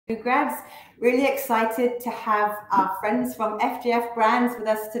FoodGrads. Really excited to have our friends from FGF Brands with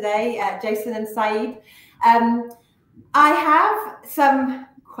us today, Jason and Saeid. I have some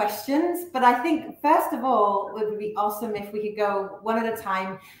questions, but I think first of all, it would be awesome if we could go one at a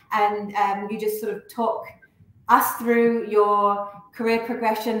time and you just sort of talk us through your career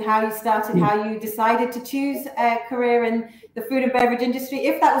progression, how you started, how you decided to choose a career in the food and beverage industry.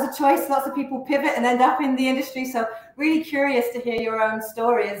 If that was a choice, lots of people pivot and end up in the industry. So really curious to hear your own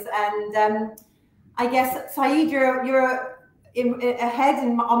stories. And I guess, Saeid, you're ahead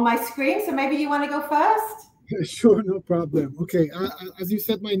on my screen, so maybe you want to go first? Sure, no problem. Okay, as you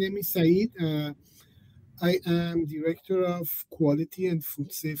said, my name is Saeid. I am Director of Quality and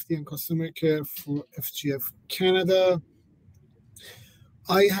Food Safety and Customer Care for FGF Canada.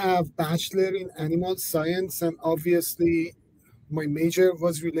 I have Bachelor in Animal Science, and obviously my major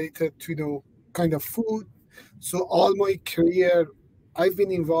was related to kind of food. So all my career, I've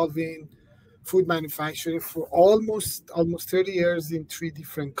been involved in food manufacturing for almost 30 years in 3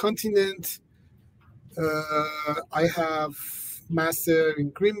 different continents. I have master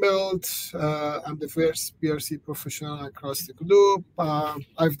in Greenbelt. I'm the first BRC professional across the globe.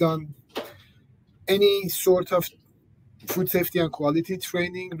 I've done any sort of food safety and quality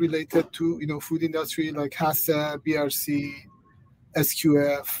training related to food industry, like HACCP, BRC,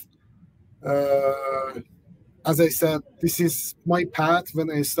 SQF. As I said, this is my path.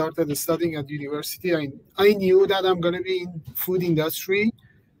 When I started studying at university, I knew that I'm going to be in food industry,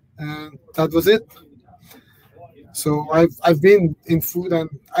 and that was it. So I've been in food, and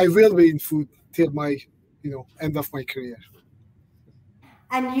I will be in food till my end of my career.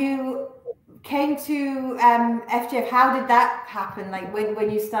 And you came to FGF. How did that happen? Like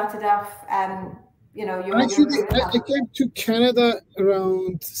when you started off, Actually, I came to Canada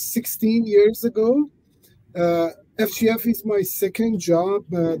around 16 years ago. FGF is my second job.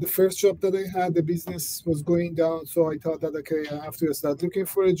 The first job that I had, the business was going down, so I thought that okay, I have to start looking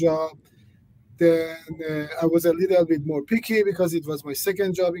for a job. Then I was a little bit more picky because it was my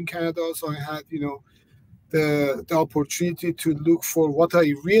second job in Canada, so I had the opportunity to look for what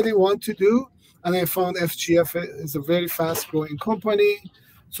I really want to do, and I found FGF is a very fast-growing company,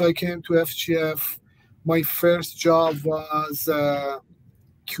 so I came to FGF. My first job was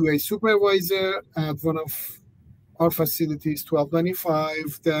QA supervisor at one of our facilities,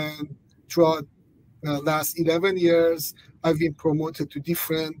 1295. Then throughout the last 11 years, I've been promoted to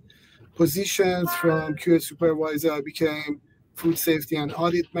different positions. From QA supervisor, I became food safety and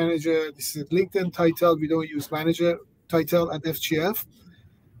audit manager. This is a LinkedIn title. We don't use manager title at FGF.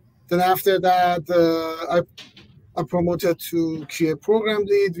 Then after that, I promoted to QA program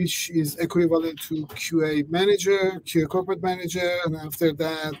lead, which is equivalent to QA manager, QA corporate manager. And after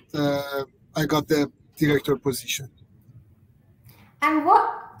that, I got the director position. And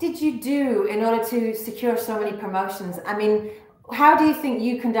what did you do in order to secure so many promotions? I mean, how do you think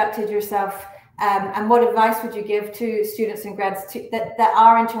you conducted yourself, and what advice would you give to students and grads that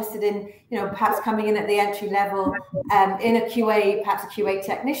are interested in, perhaps coming in at the entry level in a QA, perhaps a QA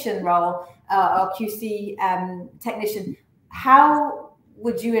technician role or QC technician? How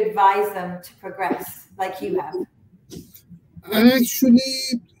would you advise them to progress like you have? Actually,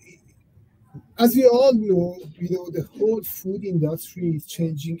 as we all know, the whole food industry is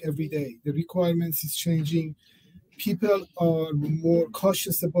changing every day. The requirements is changing. People are more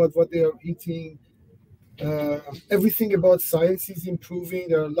cautious about what they are eating. Everything about science is improving.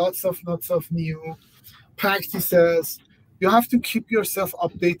 There are lots of new practices. You have to keep yourself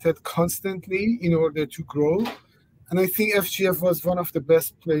updated constantly in order to grow. And I think FGF was one of the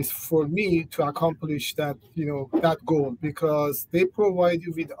best places for me to accomplish that, that goal, because they provide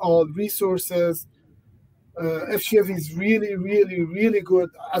you with all resources. FGF is really, really, really good.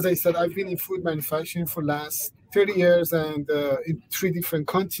 As I said, I've been in food manufacturing for the last 30 years and in 3 different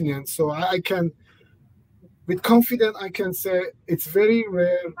continents. So I can, with confidence, I can say it's very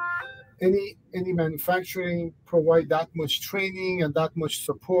rare any manufacturing provide that much training and that much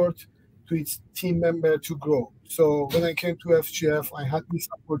support to its team member to grow. So when I came to FGF, I had this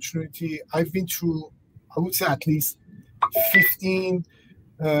opportunity. I've been through, I would say, at least 15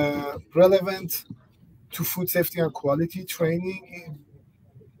 relevant to food safety and quality training.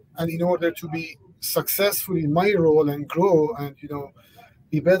 And in order to be successful in my role and grow and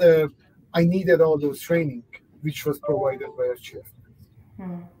be better, I needed all those training, which was provided by FGF.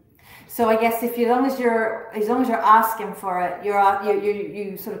 So I guess as long as you're asking for it,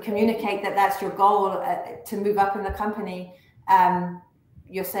 you sort of communicate that that's your goal to move up in the company.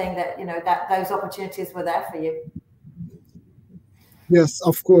 You're saying that that those opportunities were there for you. Yes,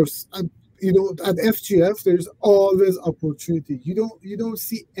 of course. at FGF, there's always opportunity. You don't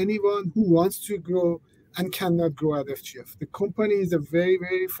see anyone who wants to grow and cannot grow at FGF. The company is a very,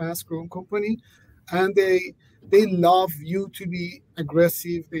 very fast growing company, and they love you to be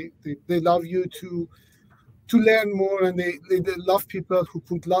aggressive. They love you to learn more, and they love people who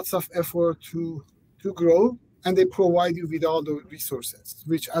put lots of effort to grow, and they provide you with all the resources,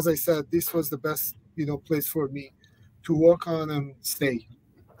 which, as I said, this was the best place for me to work on and stay.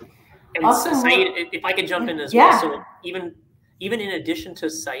 And awesome. Saeid, if I could jump in as well. So even in addition to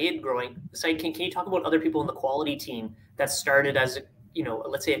Saeid growing, Saeid, can you talk about other people in the quality team that started as,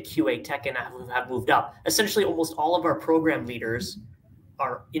 let's say a QA tech and have moved up? Essentially, almost all of our program leaders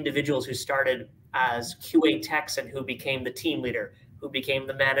are individuals who started as QA techs and who became the team leader, who became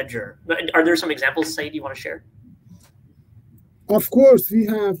the manager. Are there some examples, Saeid, you want to share? Of course, we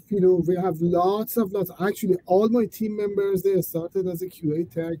have lots. Actually, all my team members, they started as a QA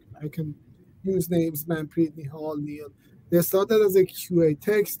tech. I can use names: Manpreet, Nihal, Neil. They started as a QA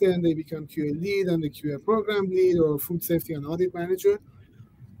tech, then they become QA lead and the QA program lead or food safety and audit manager.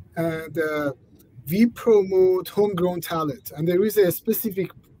 And we promote homegrown talent, and there is a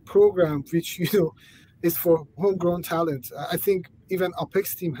specific program which is for homegrown talent. I think even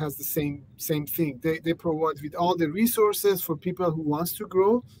Apex team has the same thing. They provide with all the resources for people who wants to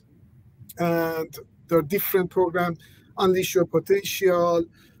grow, and there are different programs: Unleash Your Potential,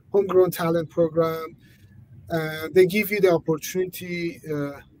 Homegrown Talent Program. They give you the opportunity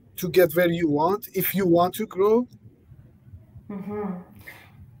to get where you want if you want to grow. Mm-hmm.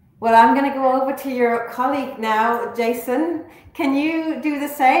 Well, I'm going to go over to your colleague now, Jason. Can you do the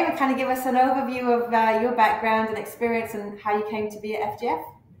same and kind of give us an overview of your background and experience and how you came to be at FGF?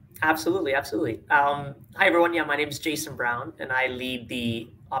 Absolutely. Hi, everyone. Yeah, my name is Jason Brown, and I lead the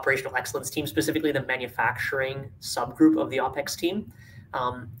operational excellence team, specifically the manufacturing subgroup of the OPEX team.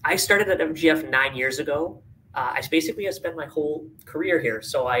 I started at FGF 9 years ago. I basically have spent my whole career here.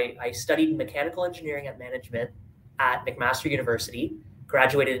 So I studied mechanical engineering and management at McMaster University,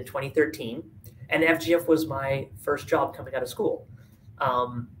 graduated in 2013, and FGF was my first job coming out of school.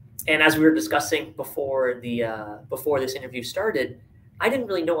 And as we were discussing before this interview started, I didn't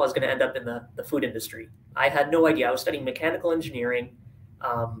really know I was going to end up in the food industry. I had no idea. I was studying mechanical engineering.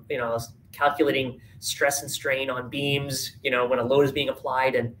 I was calculating stress and strain on beams, when a load is being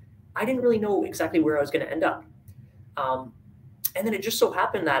applied, and I didn't really know exactly where I was going to end up. And then it just so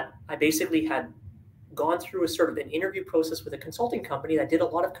happened that I basically had gone through a sort of an interview process with a consulting company that did a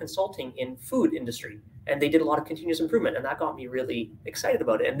lot of consulting in food industry, and they did a lot of continuous improvement, and that got me really excited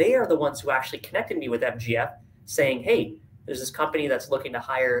about it. And they are the ones who actually connected me with FGF, saying, hey, there's this company that's looking to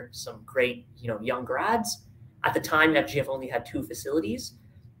hire some great, young grads. At the time, FGF only had 2 facilities.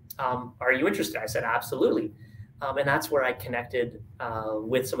 Are you interested? I said, absolutely. And that's where I connected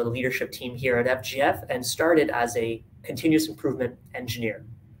with some of the leadership team here at FGF and started as a continuous improvement engineer.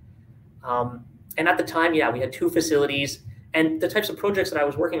 And at the time, we had 2 facilities, and the types of projects that I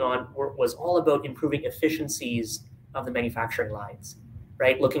was working on was all about improving efficiencies of the manufacturing lines,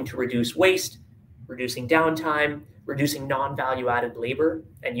 right? Looking to reduce waste, reducing downtime, reducing non-value-added labor,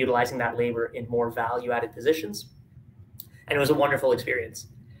 and utilizing that labor in more value-added positions. And it was a wonderful experience.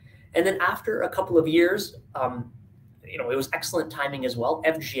 And then after a couple of years, it was excellent timing as well.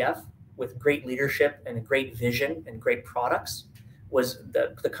 FGF, with great leadership and a great vision and great products, was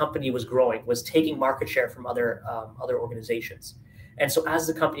the company was growing, was taking market share from other organizations. And so as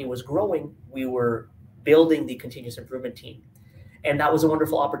the company was growing, we were building the continuous improvement team. And that was a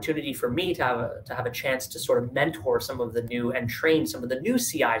wonderful opportunity for me to have a chance to sort of mentor some of the new and train some of the new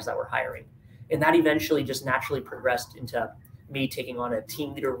CIs that we're hiring. And that eventually just naturally progressed into me taking on a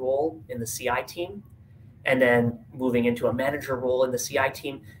team leader role in the CI team, and then moving into a manager role in the CI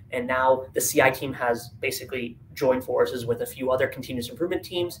team. And now the CI team has basically joined forces with a few other continuous improvement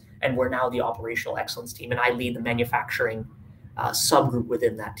teams, and we're now the operational excellence team, and I lead the manufacturing subgroup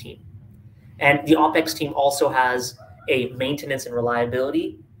within that team. And the OPEX team also has a maintenance and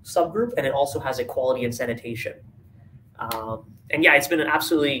reliability subgroup, and it also has a quality and sanitation. And yeah, it's been an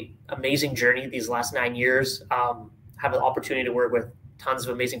absolutely amazing journey these last 9 years. Have an opportunity to work with tons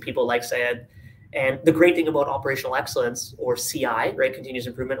of amazing people like Saeid. And the great thing about operational excellence, or CI, right, continuous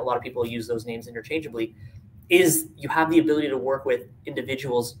improvement, a lot of people use those names interchangeably, is you have the ability to work with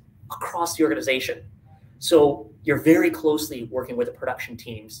individuals across the organization. So you're very closely working with the production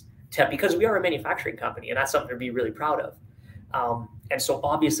teams because we are a manufacturing company, and that's something to be really proud of. And so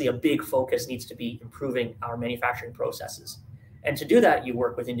obviously a big focus needs to be improving our manufacturing processes. And to do that, you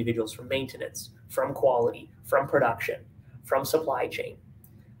work with individuals from maintenance, from quality, from production, from supply chain.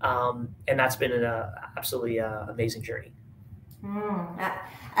 And that's been an absolutely amazing journey.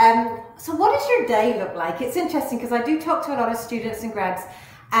 So what does your day look like? It's interesting because I do talk to a lot of students and grads,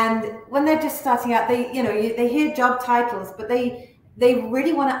 and when they're just starting out, they hear job titles, but they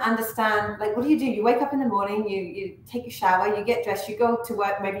really want to understand, like, what do? You wake up in the morning, you take a shower, you get dressed, you go to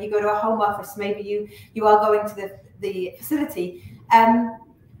work, maybe you go to a home office, maybe you are going to the facility.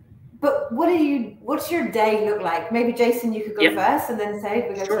 But what's your day look like? Maybe Jason, you could go first, and then Saeid,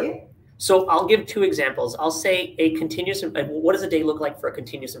 we go to you. So I'll give two examples. I'll say what does a day look like for a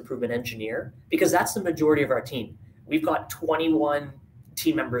continuous improvement engineer? Because that's the majority of our team. We've got 21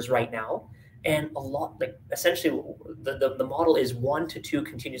 team members right now, and a lot, like essentially the model is 1 to 2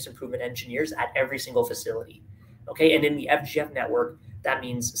 continuous improvement engineers at every single facility. Okay, and in the FGF network, that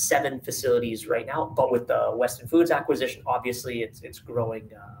means 7 facilities right now. But with the Weston Foods acquisition, obviously it's growing.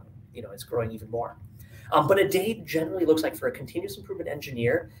 It's growing even more. But a day generally looks like for a continuous improvement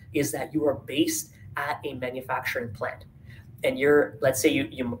engineer is that you are based at a manufacturing plant, and let's say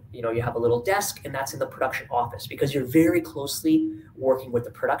you have a little desk, and that's in the production office, because you're very closely working with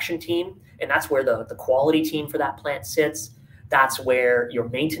the production team, and that's where the quality team for that plant sits. That's where your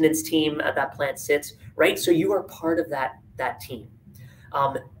maintenance team at that plant sits, right? So you are part of that team.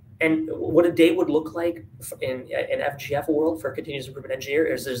 And what a day would look like in FGF world for a continuous improvement engineer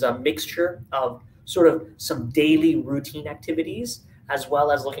is there's a mixture of sort of some daily routine activities, as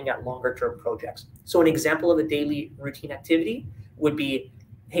well as looking at longer term projects. So an example of a daily routine activity would be,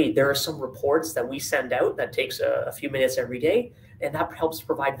 hey, there are some reports that we send out that takes a few minutes every day, and that helps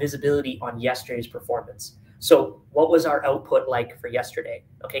provide visibility on yesterday's performance. So what was our output like for yesterday?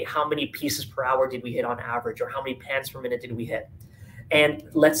 Okay, how many pieces per hour did we hit on average, or how many pans per minute did we hit? And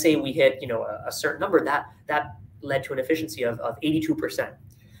let's say we hit a certain number, that led to an efficiency of 82%.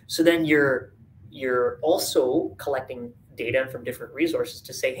 So then you're also collecting data from different resources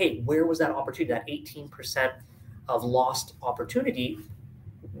to say, hey, where was that opportunity, that 18% of lost opportunity?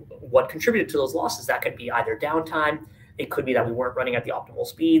 What contributed to those losses? That could be either downtime, it could be that we weren't running at the optimal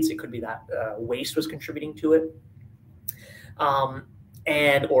speeds, it could be that waste was contributing to it,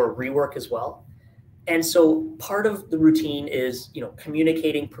 or rework as well. And so part of the routine is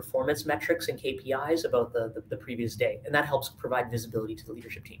communicating performance metrics and KPIs about the previous day, and that helps provide visibility to the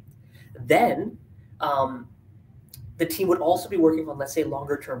leadership team. Then the team would also be working on, let's say,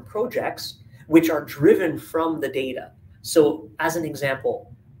 longer term projects, which are driven from the data. So as an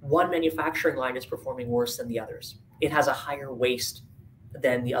example, one manufacturing line is performing worse than the others. It has a higher waste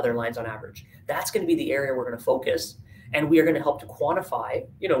than the other lines on average. That's going to be the area we're going to focus. And we are going to help to quantify,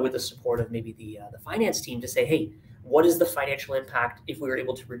 with the support of maybe the finance team, to say, hey, what is the financial impact if we were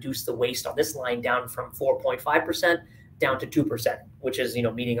able to reduce the waste on this line down from 4.5% down to 2%, which is,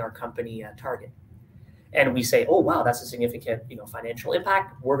 meeting our company target. And we say, oh, wow, that's a significant, financial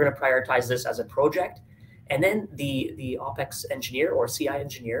impact. We're going to prioritize this as a project. And then the OpEx engineer or CI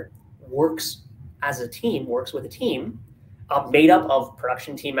engineer works with a team made up of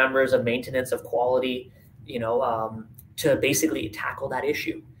production team members, of maintenance, of quality, to basically tackle that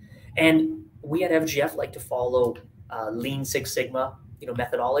issue. And we at FGF like to follow Lean Six Sigma,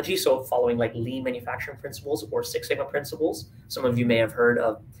 methodology. So following like lean manufacturing principles or Six Sigma principles. Some of you may have heard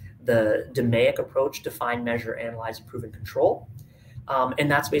of the DMAIC approach: define, measure, analyze, improve, and control. And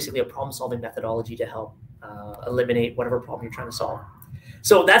that's basically a problem-solving methodology to help eliminate whatever problem you're trying to solve.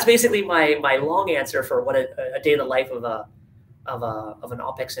 So that's basically my long answer for what a day in the life of an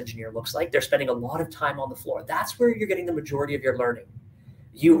OpEx engineer looks like. They're spending a lot of time on the floor. That's where you're getting the majority of your learning.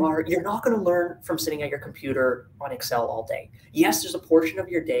 You're not going to learn from sitting at your computer on Excel all day. Yes, there's a portion of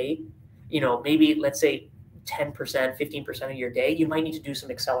your day, maybe let's say 10%, 15% of your day, you might need to do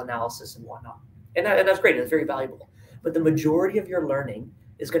some Excel analysis and whatnot. And that's great. It's very valuable. But the majority of your learning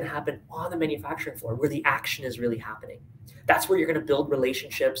is going to happen on the manufacturing floor, where the action is really happening. That's where you're going to build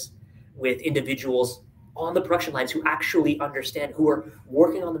relationships with individuals on the production lines who actually understand, who are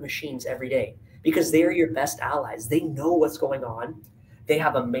working on the machines every day, because they're your best allies. They know what's going on. They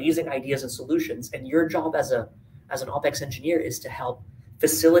have amazing ideas and solutions. And your job as an OpEx engineer is to help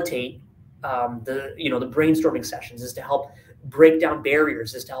facilitate the brainstorming sessions, is to help break down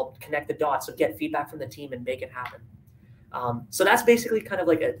barriers, is to help connect the dots, so get feedback from the team and make it happen. So that's basically kind of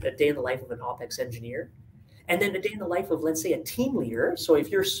like a day in the life of an OpEx engineer. And then a day in the life of, let's say, a team leader. So if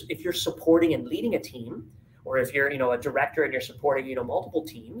you're supporting and leading a team, or if you're a director and you're supporting multiple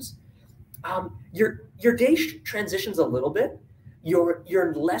teams, your day transitions a little bit. You're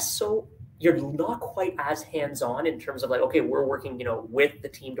not quite as hands-on in terms of like, okay, we're working with the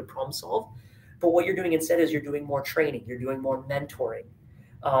team to problem solve. But what you're doing instead is you're doing more training, you're doing more mentoring,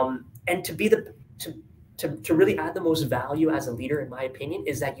 and to really add the most value as a leader, in my opinion,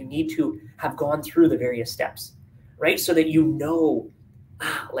 is that you need to have gone through the various steps, right? So that you know,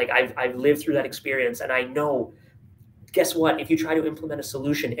 like I've lived through that experience, and I know, guess what? If you try to implement a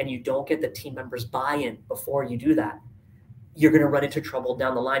solution and you don't get the team members buy-in before you do that, you're going to run into trouble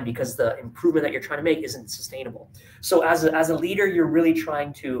down the line because the improvement that you're trying to make isn't sustainable. So as a leader, you're really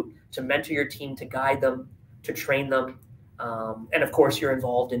trying to mentor your team, to guide them, to train them. And of course, you're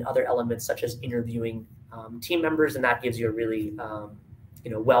involved in other elements such as interviewing team members, and that gives you a really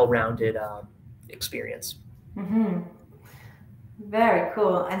well-rounded experience. Mm-hmm. Very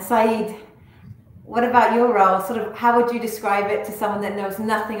cool. And Saeid, what about your role? Sort of, how would you describe it to someone that knows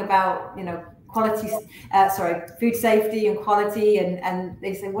nothing about, food safety and quality, and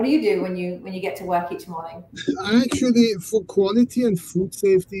they say, what do you do when you get to work each morning? Actually, for quality and food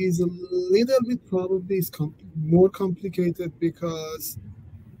safety is a little bit probably more complicated, because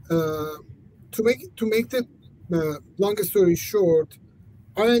to make the long story short,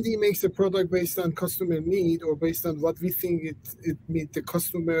 R&D makes a product based on customer need or based on what we think it meet the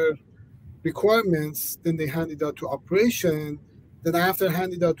customer requirements. Then they hand it out to operation. Then after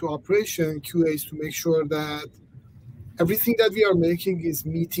handing it out to operation, QA is to make sure that everything that we are making is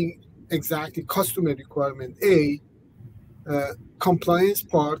meeting exactly customer requirement A, compliance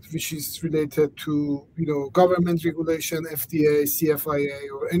part, which is related to government regulation, FDA, CFIA,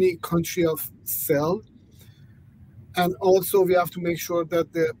 or any country of sale. And also we have to make sure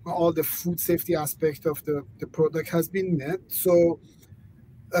that all the food safety aspect of the product has been met. So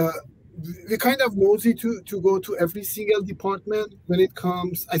we kind of nosy to go to every single department when it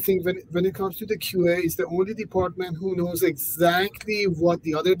comes. I think when it comes to the QA, it's the only department who knows exactly what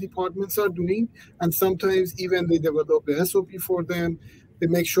the other departments are doing. And sometimes even they develop the SOP for them. They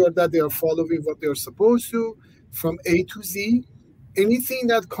make sure that they are following what they are supposed to from A to Z. Anything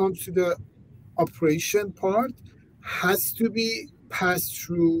that comes to the operation part has to be passed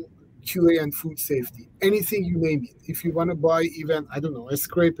through QA and food safety. Anything you name it. If you want to buy even, I don't know, a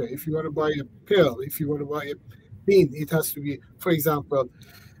scraper, if you want to buy a pill, if you want to buy a bin, it has to be, for example,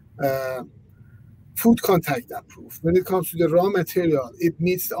 food contact approved. When it comes to the raw material, it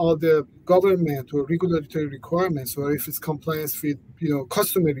meets all the government or regulatory requirements, or if it's compliance with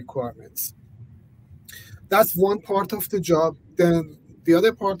customer requirements. That's one part of the job. Then the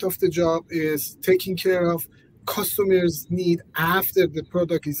other part of the job is taking care of customers' need after the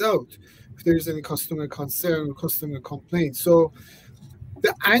product is out, if there is any customer concern or customer complaint. So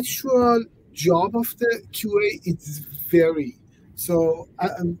the actual job of the QA is very. So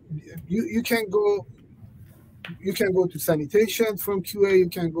you can go to sanitation from QA, you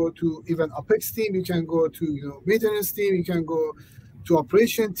can go to even Apex team, you can go to maintenance team, you can go to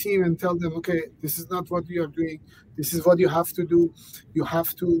operation team and tell them, okay, this is not what we are doing, this is what you have to do. You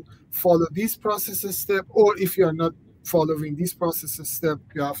have to follow this process step, or if you are not following this process step,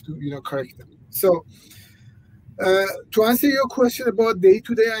 you have to correct them. So to answer your question about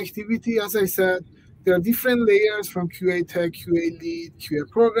day-to-day activity, as I said, there are different layers from QA tech, QA lead, QA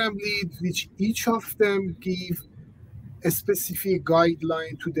program lead, which each of them give a specific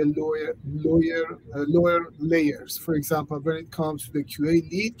guideline to the lower layers. For example, when it comes to the QA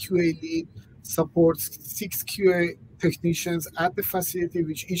lead supports 6 QA technicians at the facility,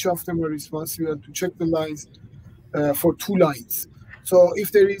 which each of them are responsible to check the lines for 2 lines. So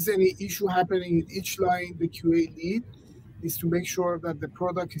if there is any issue happening in each line, the QA lead is to make sure that the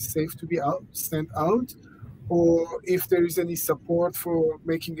product is safe to be sent out, or if there is any support for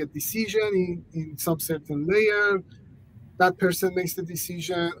making a decision in some certain layer, that person makes the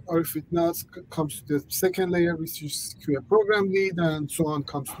decision, or if it not, comes to the second layer, which is QA program lead, and so on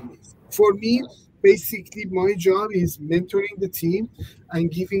comes to me. For me, basically, my job is mentoring the team and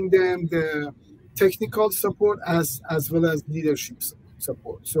giving them the technical support as well as leadership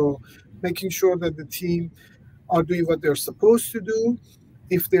support. So making sure that the team are doing what they're supposed to do.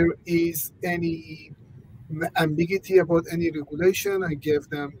 If there is any ambiguity about any regulation, I give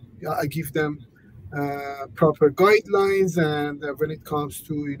them proper guidelines, and when it comes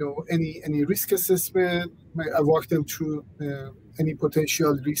to any risk assessment, I walk them through any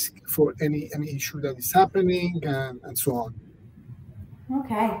potential risk for any issue that is happening, and so on.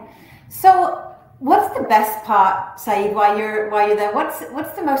 Okay, so what's the best part, Saeid, while you're there? What's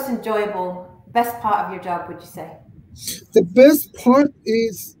the most enjoyable, best part of your job, would you say? The best part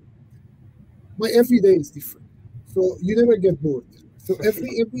is my every day is different, so you never get bored. So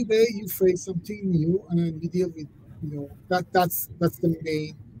every day you face something new, and you deal with that's the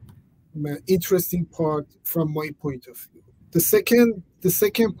main interesting part from my point of view. The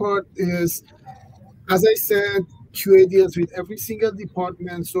second part is, as I said, QA deals with every single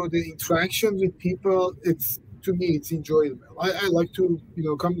department, so the interaction with people, to me it's enjoyable. I like to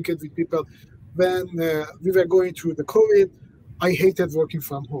communicate with people when we were going through the COVID, I hated working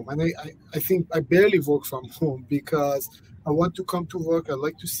from home. And I think I barely work from home because I want to come to work. I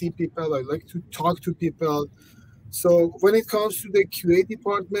like to see people. I like to talk to people. So when it comes to the QA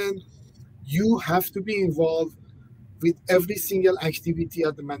department, you have to be involved with every single activity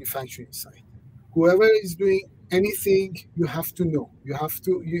at the manufacturing site. Whoever is doing anything, you have to know. You have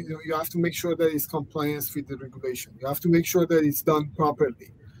to make sure that it's compliance with the regulation. You have to make sure that it's done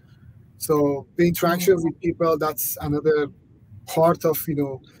properly. So the interaction with people, that's another part of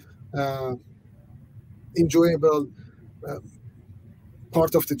enjoyable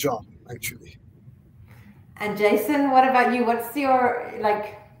part of the job, actually. And Jason, what about you? What's your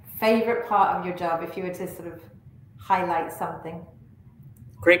favorite part of your job, if you were to sort of highlight something?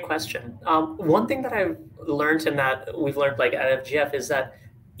 Great question. One thing that I've learned and that we've learned at FGF is that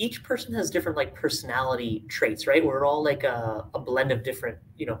each person has different personality traits, right? We're all a blend of different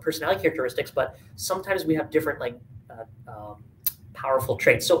personality characteristics, but sometimes we have different powerful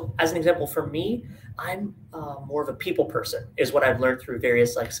traits. So as an example, for me, I'm more of a people person, is what I've learned through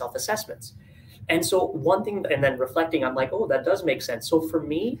various self-assessments. And so one thing, and then reflecting, I'm oh, that does make sense. So for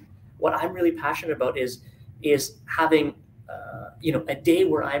me, what I'm really passionate about is having a day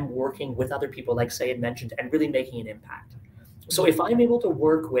where I'm working with other people, like Saeid mentioned, and really making an impact. So if I'm able to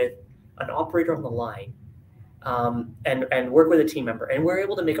work with an operator on the line and work with a team member, and we're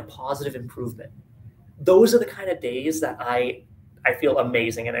able to make a positive improvement, those are the kind of days that I feel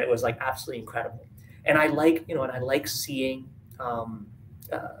amazing, and it was absolutely incredible. And I like seeing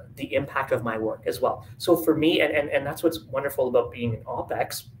the impact of my work as well. So for me, and that's what's wonderful about being in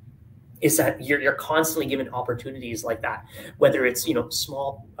OpEx, is that you're constantly given opportunities like that, whether it's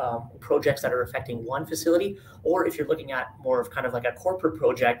small projects that are affecting one facility, or if you're looking at more of kind of a corporate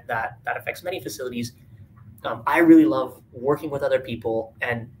project that affects many facilities. I really love working with other people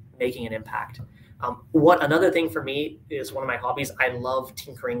and making an impact. Another thing for me is one of my hobbies. I love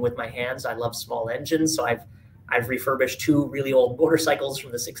tinkering with my hands. I love small engines, so I've refurbished 2 really old motorcycles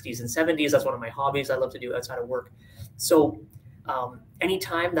from the 60s and 70s. That's one of my hobbies I love to do outside of work. So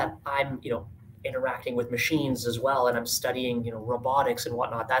anytime that I'm, interacting with machines as well, and I'm studying, robotics and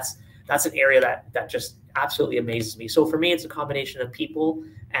whatnot, that's an area that just absolutely amazes me. So for me, it's a combination of people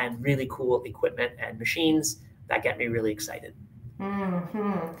and really cool equipment and machines that get me really excited.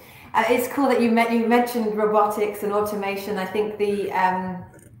 Mm-hmm. It's cool that you mentioned robotics and automation. I think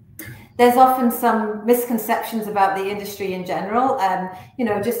there's often some misconceptions about the industry in general,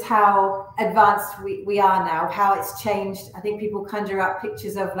 just how advanced we are now, how it's changed. I think people conjure up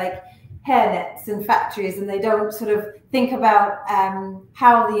pictures of hairnets and factories, and they don't sort of think about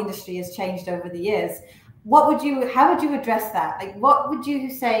how the industry has changed over the years. How would you address that? What would you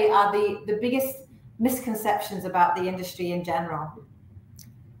say are the biggest misconceptions about the industry in general?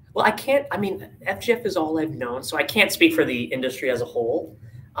 Well, FGF is all I've known, so I can't speak for the industry as a whole.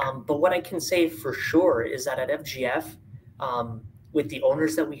 But what I can say for sure is that at FGF, with the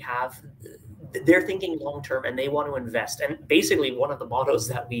owners that we have, they're thinking long-term and they want to invest. And basically one of the mottos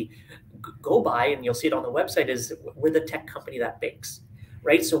that we go by, and you'll see it on the website, is we're the tech company that bakes,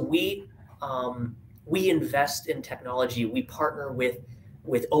 right? So we invest in technology. We partner with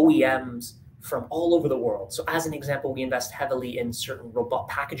OEMs from all over the world. So as an example, we invest heavily in certain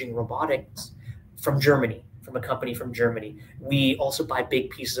packaging robotics from Germany, from a company from Germany. We also buy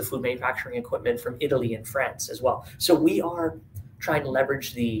big pieces of food manufacturing equipment from Italy and France as well. So we are trying to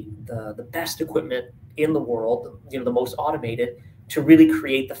leverage the best equipment in the world, the most automated, to really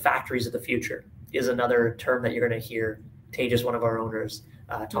create the factories of the future, is another term that you're going to hear Tejas, one of our owners,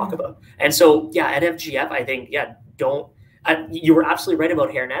 talk about. And so, at FGF, I think, you were absolutely right about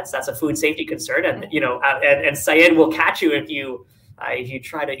hairnets. That's a food safety concern. And, and Saeid will catch you if you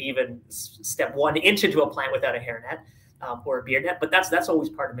try to even step 1 inch into a plant without a hairnet or a beard net. But that's always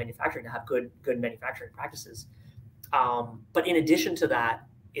part of manufacturing, to have good manufacturing practices. But in addition to that,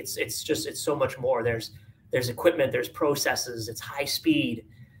 it's so much more. There's equipment, there's processes, it's high speed.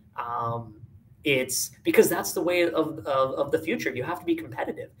 It's because that's the way of the future. You have to be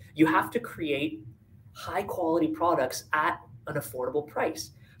competitive. You have to create high quality products at an affordable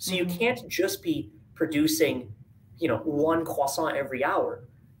price. So you can't just be producing, 1 croissant every hour.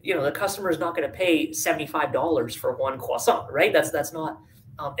 The customer is not going to pay $75 for 1 croissant, right? That's not.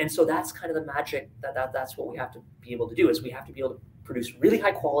 And so that's kind of the magic that's what we have to be able to do, is we have to be able to produce really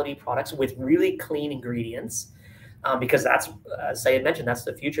high quality products with really clean ingredients, because that's, as Saeid mentioned, that's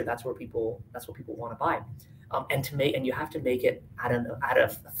the future. That's what people want to buy, and you have to make it at a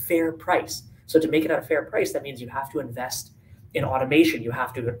fair price. So to make it at a fair price, that means you have to invest in automation. You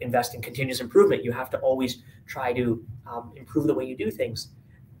have to invest in continuous improvement. You have to always try to improve the way you do things.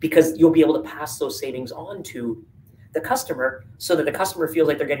 because you'll be able to pass those savings on to the customer so that the customer feels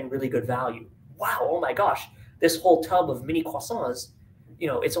like they're getting really good value. Wow, oh my gosh, this whole tub of mini croissants,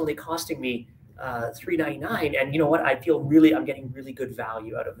 it's only costing me $3.99, and you know what? I'm getting really good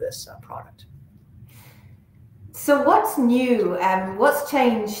value out of this product. So what's new? What's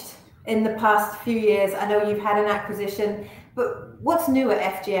changed in the past few years? I know you've had an acquisition, but what's new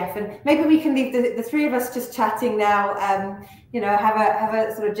at FGF? And maybe we can leave the three of us just chatting now. Have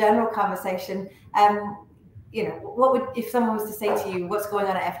a sort of general conversation. What would, if someone was to say to you, what's going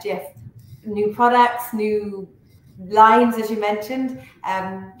on at FGF? New products, new lines, as you mentioned.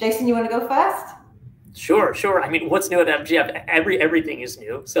 Jason, you want to go first? Sure. I mean, what's new at FGF? Everything is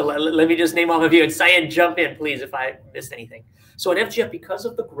new. So let me just name off a few. And Saeid, jump in, please, if I missed anything. So at FGF, because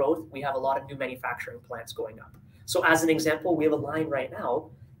of the growth, we have a lot of new manufacturing plants going up. So as an example, we have a line right now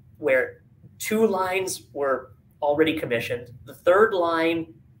where 2 lines were already commissioned. The 3rd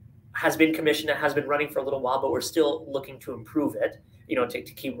line has been commissioned and has been running for a little while, but we're still looking to improve it,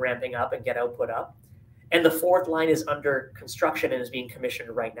 to keep ramping up and get output up. And the 4th line is under construction and is being commissioned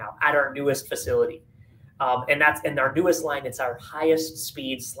right now at our newest facility. And our newest line, it's our highest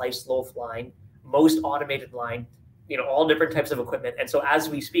speed sliced loaf line, most automated line, all different types of equipment. And so as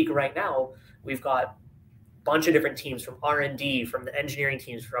we speak right now, we've got a bunch of different teams from R&D, from the engineering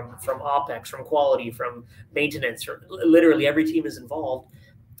teams, from OpEx, from quality, from maintenance, literally every team is involved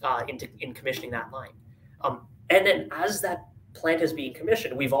in commissioning that line. And then as that plant is being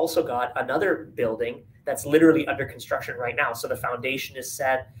commissioned, we've also got another building that's literally under construction right now. So the foundation is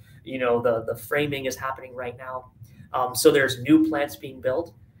set, the framing is happening right now. So there's new plants being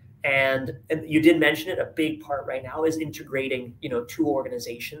built. And you did mention it, a big part right now is integrating, 2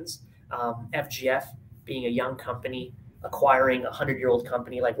 organizations, FGF being a young company, acquiring a 100-year-old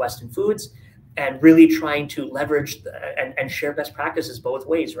company like Weston Foods, and really trying to leverage and share best practices both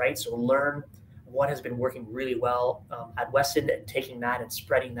ways, right? So learn what has been working really well at Weston and taking that and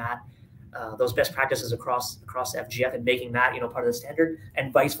spreading that, those best practices across FGF and making that, part of the standard,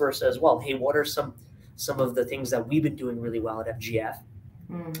 and vice versa as well. Hey, what are some of the things that we've been doing really well at FGF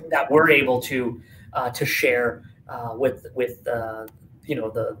that we're able to share with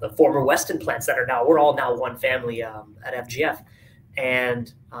the former Weston plants that we're all now one family at FGF.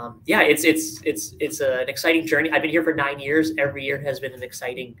 And it's an exciting journey. I've been here for 9 years. Every year has been an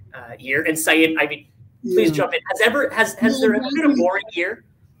exciting year. And Saeid, please jump in. Has there ever been a boring year?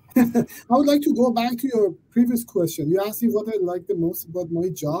 I would like to go back to your previous question. You asked me what I like the most about my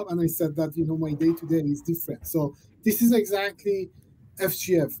job, and I said that my day-to-day is different. So this is exactly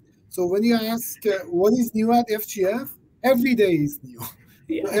FGF. So when you ask what is new at FGF, every day is new.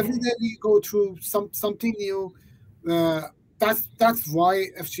 Yeah. Every day we go through something new. That's why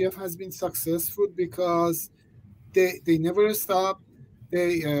FGF has been successful, because they never stop.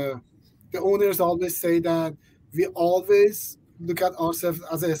 The owners always say that we always look at ourselves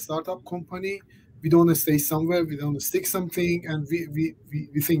as a startup company. We don't stay somewhere, we don't stick something, and we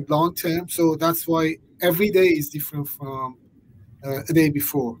think long term. So that's why every day is different from a day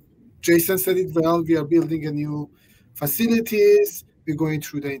before. Jason said it well. We are building a new facilities. We're going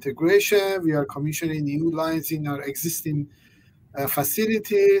through the integration. We are commissioning new lines in our existing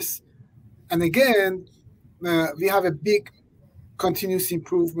facilities. And again, we have a big continuous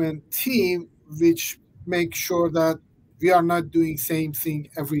improvement team, which makes sure that we are not doing same thing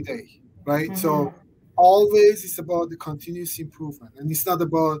every day, right? Mm-hmm. So always it's about the continuous improvement, and it's not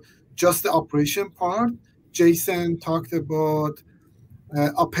about just the operation part. Jason talked about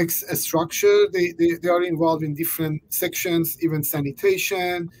OpEx structure. They are involved in different sections, even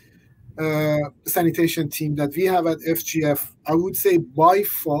sanitation. The sanitation team that we have at FGF, I would say by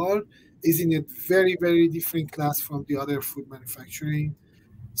far is in a very, very different class from the other food manufacturing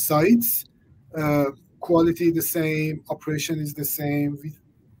sites. Quality the same, operation is the same.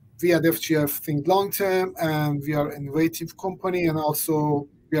 We at FGF think long term, and we are an innovative company, and also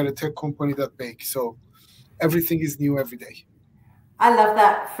we are a tech company that bakes. So everything is new every day. I love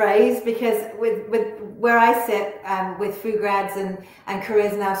that phrase, because with where I sit with FoodGrads and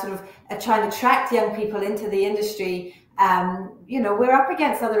careers now, sort of trying to attract young people into the industry. We're up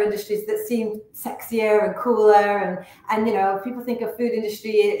against other industries that seem sexier and cooler, and people think of food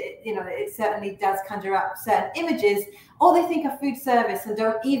industry, it certainly does conjure up certain images, or they think of food service and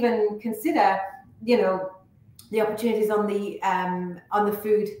don't even consider, the opportunities on the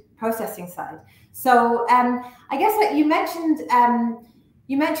food processing side. So I guess what you mentioned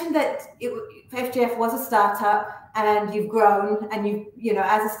that FGF was a startup, and you've grown, and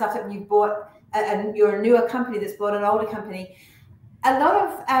as a startup you've bought, and you're a newer company that's bought an older company. A lot of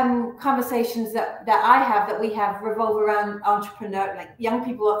conversations that I have, that we have, revolve around entrepreneur, like young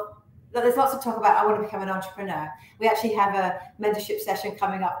people. There's lots of talk about, I want to become an entrepreneur. We actually have a mentorship session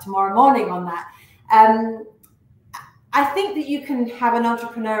coming up tomorrow morning on that. I think that you can have an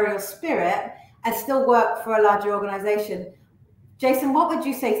entrepreneurial spirit and still work for a larger organization. Jason, what would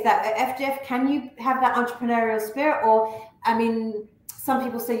you say to that? At FGF, can you have that entrepreneurial spirit? Or, I mean, some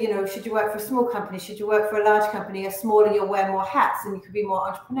people say, you know, should you work for a small company? Should you work for a large company? A smaller, you'll wear more hats and you could be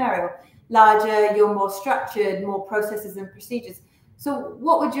more entrepreneurial. Larger, you're more structured, more processes and procedures. So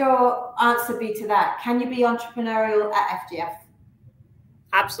what would your answer be to that? Can you be entrepreneurial at FGF?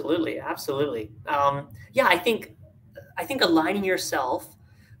 Absolutely, absolutely. Yeah, I think aligning yourself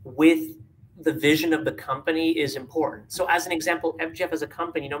with the vision of the company is important. So as an example, FGF as a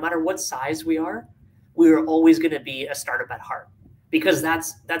company, no matter what size we are always going to be a startup at heart, because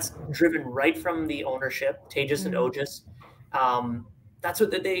that's driven right from the ownership, Tejas and Ojas. That's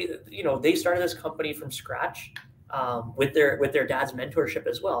what they started this company from scratch, with their dad's mentorship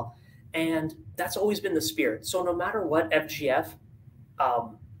as well. And that's always been the spirit. So no matter what, FGF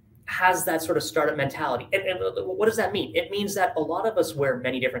has that sort of startup mentality. And what does that mean? It means that a lot of us wear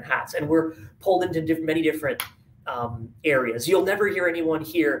many different hats and we're pulled into many different areas. You'll never hear anyone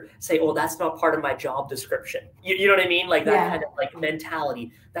here say, oh, that's not part of my job description. You know what I mean? Like that kind of like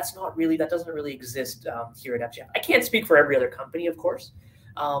mentality. That doesn't really exist here at FGF. I can't speak for every other company, of course.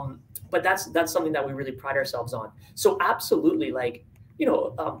 But that's something that we really pride ourselves on. So absolutely, like,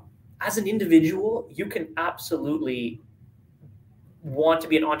 as an individual, you can absolutely want to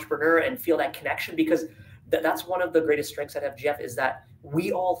be an entrepreneur and feel that connection, because that's one of the greatest strengths at FGF, is that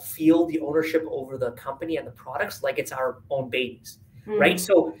we all feel the ownership over the company and the products like it's our own babies, right?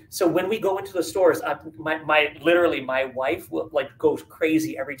 So when we go into the stores, my wife will like goes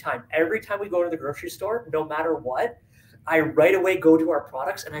crazy every time we go to the grocery store, no matter what. I right away go to our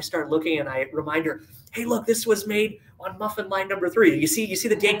products and I start looking and I remind her, hey, look, this was made on muffin line number 3. You see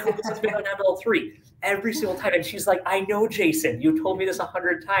the date code, this is made on ML3 every single time. And she's like, I know, Jason, you told me this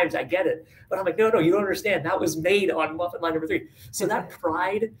 100 times. I get it. But I'm like, no, you don't understand. That was made on muffin line number 3. So that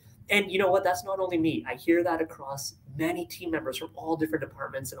pride, and you know what? That's not only me. I hear that across many team members from all different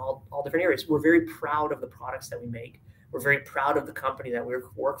departments and all different areas. We're very proud of the products that we make. We're very proud of the company that we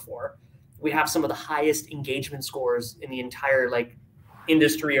work for. We have some of the highest engagement scores in the entire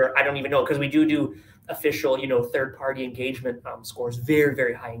industry, or I don't even know, because we do official, third-party engagement scores, very,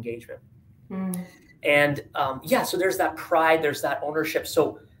 very high engagement. And so there's that pride, there's that ownership.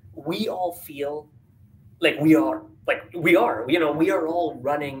 So we all feel like we are all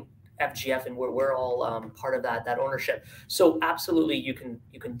running FGF, and we're all part of that ownership. So absolutely, you can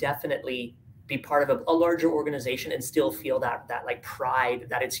definitely be part of a larger organization and still feel that like pride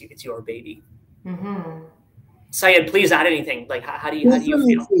that it's your baby. Saeid, please add anything. Like how do you feel?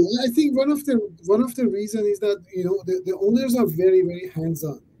 I think one of the reasons is that the owners are very, very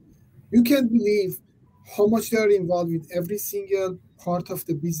hands-on. You can't believe how much they are involved with every single part of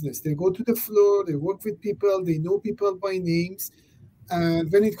the business. They go to the floor, they work with people, they know people by names.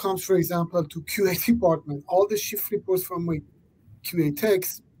 And when it comes, for example, to QA department, all the shift reports from my QA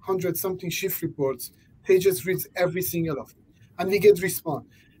techs, 100-something shift reports, they just read every single of them, and we get response.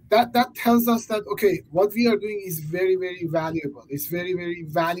 That tells us that, okay, what we are doing is very, very valuable. It's very, very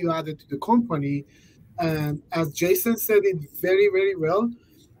value added to the company. And as Jason said it very, very well,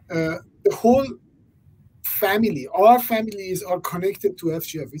 the whole family, our families are connected to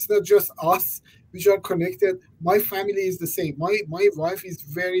FGF. It's not just us which are connected. My family is the same. My wife is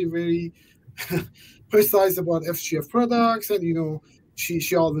very, very precise about FGF products, and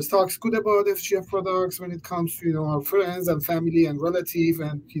she always talks good about FGF products when it comes to our friends and family and relative,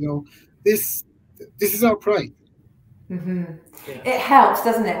 and this is our pride. It helps,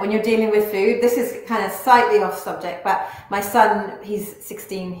 doesn't it, when you're dealing with food? This is kind of slightly off subject, but my son, he's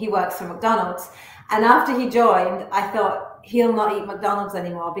 16, he works for McDonald's, and after he joined, I thought he'll not eat McDonald's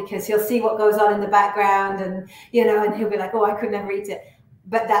anymore because he'll see what goes on in the background, and and he'll be like, oh, I could never eat it.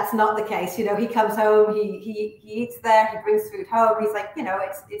 But that's not the case. He comes home, he eats there, he brings food home. He's like,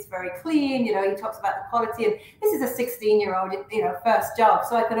 it's very clean. He talks about the quality. And this is a 16-year-old, first job.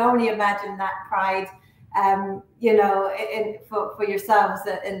 So I can only imagine that pride, for yourselves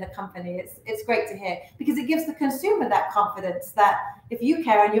in the company. It's great to hear, because it gives the consumer that confidence that if you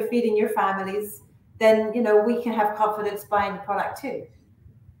care and you're feeding your families, then, we can have confidence buying the product too.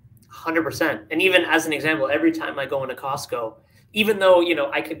 100%. And even as an example, every time I go into Costco, even though,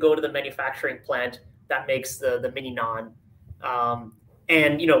 I could go to the manufacturing plant that makes the mini naan,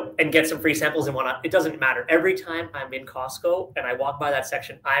 and and get some free samples and whatnot. It doesn't matter. Every time I'm in Costco and I walk by that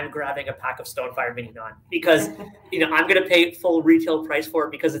section, I'm grabbing a pack of Stonefire Mini Naan because I'm going to pay full retail price for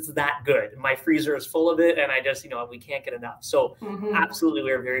it because it's that good. My freezer is full of it, and I just we can't get enough. So absolutely,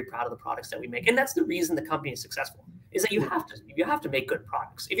 we're very proud of the products that we make, and that's the reason the company is successful. Is that you have to make good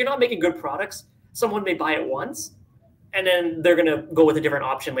products. If you're not making good products, someone may buy it once, and then they're going to go with a different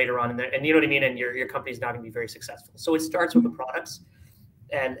option later on, and you know what I mean. And your company's not going to be very successful. So it starts with the products.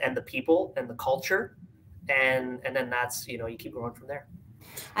 And the people and the culture, and then that's you keep going from there.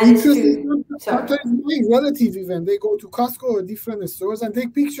 And sometimes my relatives even they go to Costco or different stores and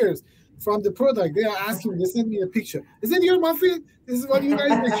take pictures from the product. They are asking, they send me a picture. Is that your muffin? This is what you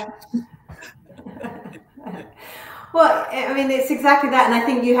guys make. Well, I mean, it's exactly that, and I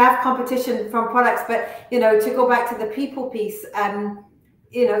think you have competition from products, but to go back to the people piece,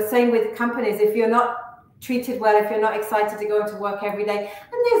 same with companies. If you're not treated well, if you're not excited to go to work every day,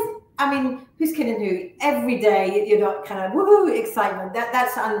 and who's kidding who? Every day you're not kind of woohoo excitement.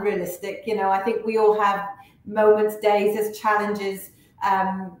 That's unrealistic. I think we all have moments, days, there's challenges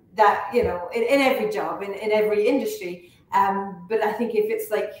that in every job, in every industry. But I think if it's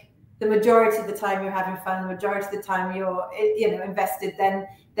like the majority of the time you're having fun, the majority of the time you're invested,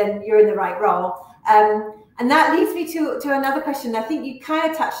 then you're in the right role. And that leads me to another question. I think you kind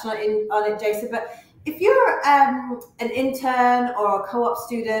of touched on it, Jason, but if you're an intern or a co-op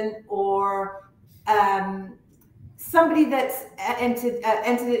student or somebody that's entered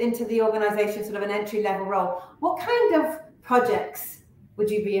into the organization, sort of an entry-level role, what kind of projects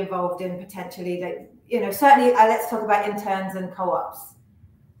would you be involved in potentially? Certainly, let's talk about interns and co-ops.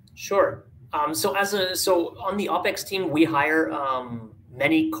 Sure. So on the OpEx team, we hire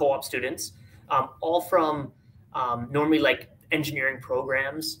many co-op students, all from normally like engineering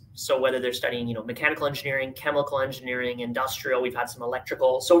programs. So whether they're studying, mechanical engineering, chemical engineering, industrial, we've had some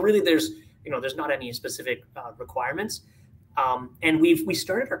electrical. So really there's not any specific requirements. And we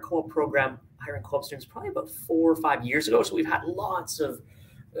started our co-op program hiring co-op students probably about 4 or 5 years ago. So we've had lots of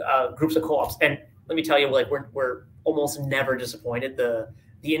groups of co-ops. And let me tell you, we're almost never disappointed.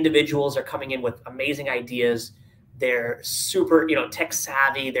 The individuals are coming in with amazing ideas. They're super, tech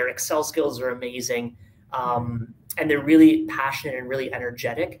savvy. Their Excel skills are amazing. And they're really passionate and really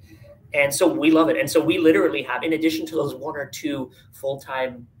energetic. And so we love it. And so we literally have, in addition to those 1 or 2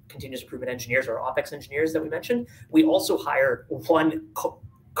 full-time continuous improvement engineers or OpEx engineers that we mentioned, we also hire one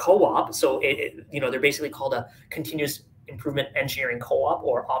co-op. So, they're basically called a continuous improvement engineering co-op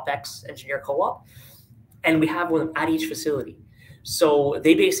or OpEx engineer co-op. And we have one at each facility. So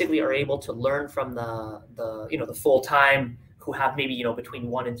they basically are able to learn from the full-time who have maybe, between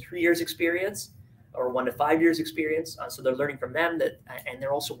 1 and 3 years experience, or 1 to 5 years experience. So they're learning from them and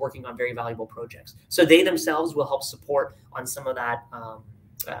they're also working on very valuable projects. So they themselves will help support on some of that,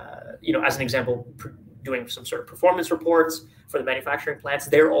 as an example, doing some sort of performance reports for the manufacturing plants.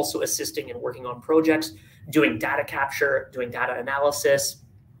 They're also assisting and working on projects, doing data capture, doing data analysis,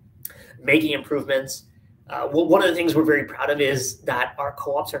 making improvements. One of the things we're very proud of is that our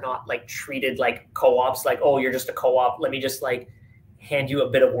co-ops are not treated like co-ops, oh, you're just a co-op. Let me just hand you a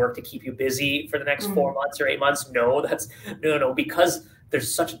bit of work to keep you busy for the next 4 months or 8 months. No, no, because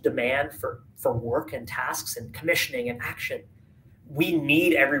there's such a demand for work and tasks and commissioning and action. We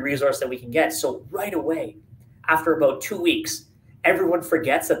need every resource that we can get. So right away, after about 2 weeks, everyone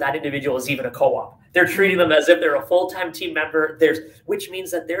forgets that individual is even a co-op. They're treating them as if they're a full-time team member. Which means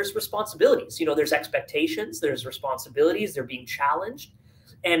that there's responsibilities. There's expectations, there's responsibilities, they're being challenged.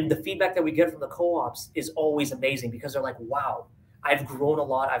 And the feedback that we get from the co-ops is always amazing because they're like, wow, I've grown a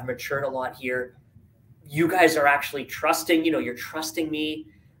lot. I've matured a lot here. You guys are actually trusting, you're trusting me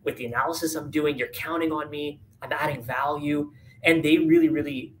with the analysis I'm doing. You're counting on me. I'm adding value. And they really,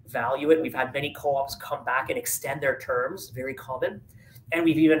 really value it. We've had many co-ops come back and extend their terms, very common. And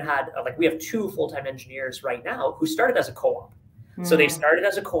we've even had, we have 2 full-time engineers right now who started as a co-op. So they started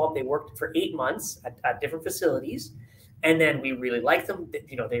as a co-op. They worked for 8 months at different facilities. And then we really liked them.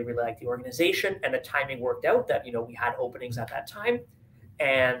 They really liked the organization, and the timing worked out that, we had openings at that time.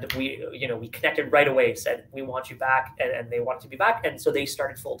 And we connected right away, said, we want you back. And they wanted to be back. And so they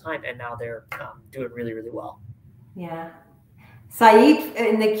started full time, and now they're doing really, really well. Yeah. Saeid,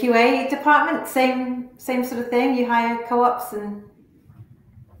 in the QA department, same sort of thing. You hire co-ops and.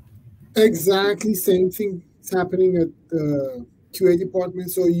 Exactly. Same thing is happening at the QA department.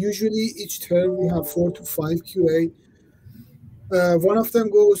 So usually each term we have 4 to 5 QA. One of them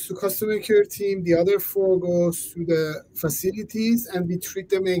goes to customer care team, the other 4 goes to the facilities, and we treat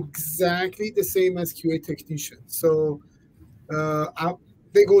them exactly the same as QA technicians. So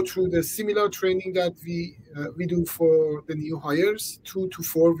they go through the similar training that we we do for the new hires, 2 to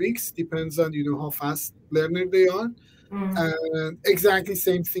 4 weeks, depends on how fast learner they are. And exactly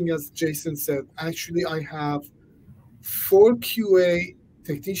same thing as Jason said. Actually, I have 4 QA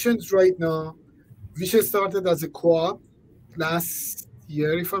technicians right now, which started as a co-op last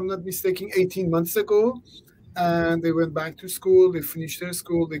year, if I'm not mistaken, 18 months ago. And they went back to school, they finished their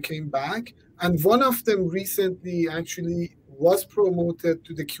school, they came back. And one of them recently actually was promoted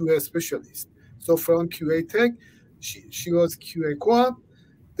to the QA specialist. So from QA tech, she was QA co-op,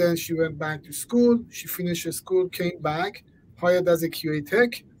 then she went back to school, she finished her school, came back, hired as a QA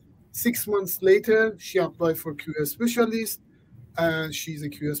tech. 6 months later, she applied for QA specialist, and she's a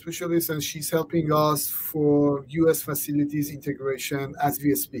QA specialist, and she's helping us for US facilities integration as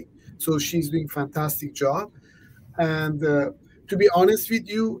we speak. So she's doing fantastic job. And to be honest with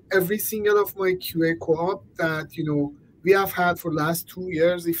you, every single of my QA co-op that, we have had for last 2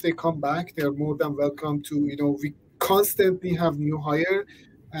 years, if they come back, they're more than welcome to, we constantly have new hire,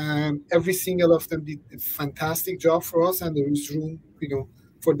 and every single of them did a fantastic job for us, and there is room,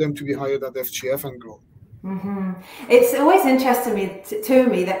 for them to be hired at FGF and grow. It's always interesting to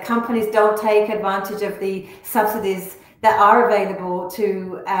me that companies don't take advantage of the subsidies that are available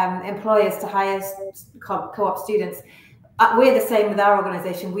to employers to hire co-op students. We're the same with our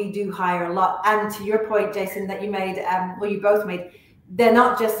organization. We do hire a lot. And to your point, Jason, that you made, or you both made, they're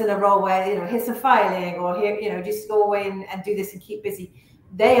not just in a role where, here's some filing, or here, just go away and do this and keep busy.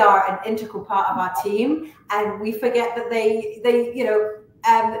 They are an integral part of our team, and we forget that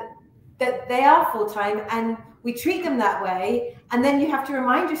that they are full-time, and we treat them that way. And then you have to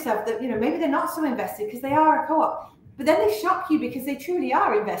remind yourself that, maybe they're not so invested because they are a co-op. But then they shock you because they truly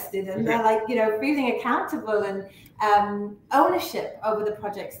are invested, and they're like, feeling accountable and ownership over the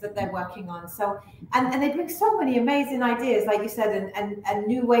projects that they're working on. So, and they bring so many amazing ideas, like you said, and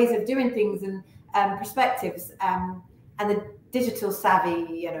new ways of doing things, and perspectives, and the digital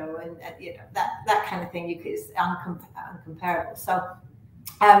savvy, that kind of thing is uncomparable. So,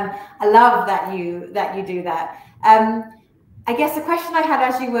 I love that you do that. I guess the question I had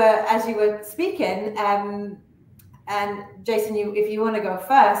as you were speaking, and Jason, if you want to go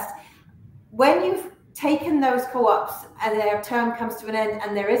first, when you've taken those co-ops and their term comes to an end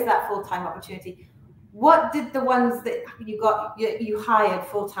and there is that full-time opportunity, what did the ones that you hired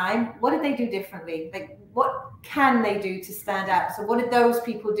full-time, what did they do differently? Like, what can they do to stand out? So what did those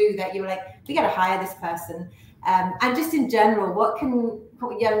people do that you were like, we got to hire this person? And just in general, what can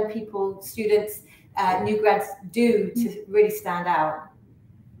young people, students, new grads do to really stand out?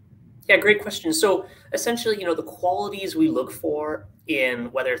 Yeah, great question. So essentially, the qualities we look for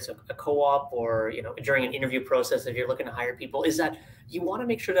in whether it's a co-op or, during an interview process, if you're looking to hire people, is that you want to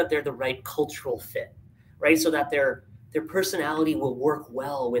make sure that they're the right cultural fit, right? So that their personality will work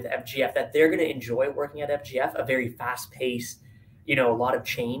well with FGF, that they're going to enjoy working at FGF, a very fast-paced, a lot of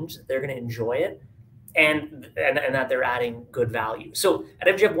change, that they're going to enjoy it, and that they're adding good value. So at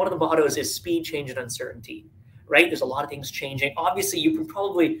FGF, one of the mottos is speed, change, and uncertainty. Right? There's a lot of things changing. Obviously, you can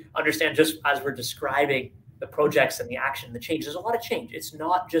probably understand just as we're describing the projects and the action, the change. There's a lot of change. It's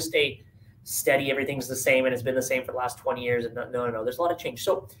not just a steady, everything's the same and it's been the same for the last 20 years. And no. There's a lot of change.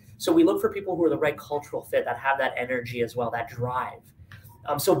 So we look for people who are the right cultural fit, that have that energy as well, that drive.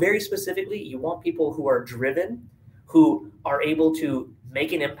 So very specifically, you want people who are driven, who are able to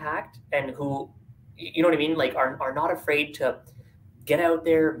make an impact, and who, you know what I mean, like are not afraid to get out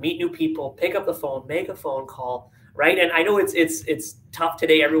there, meet new people, pick up the phone, make a phone call, right? And I know it's tough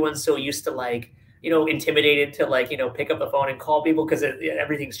today. Everyone's so used to intimidated to pick up the phone and call people because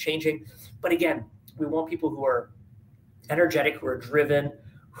everything's changing. But again, we want people who are energetic, who are driven,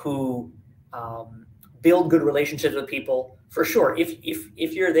 who build good relationships with people. For sure,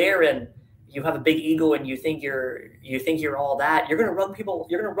 if you're there and you have a big ego and you think you're all that, you're gonna rub people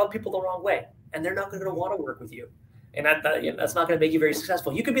the wrong way, and they're not going to want to work with you. And that's not going to make you very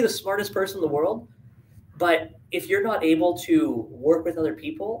successful. You could be the smartest person in the world, but if you're not able to work with other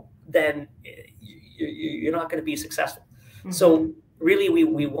people, then you're not going to be successful. Mm-hmm. So really,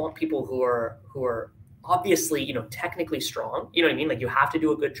 we want people who are obviously, technically strong. You know what I mean? Like, you have to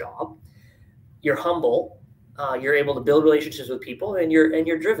do a good job. You're humble. You're able to build relationships with people, and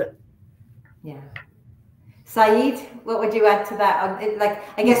you're driven. Yeah. Saeid, what would you add to that?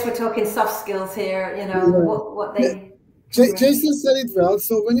 I guess we're talking soft skills here, what they... Jason said it well.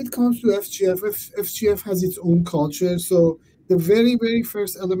 So when it comes to FGF has its own culture. So the very, very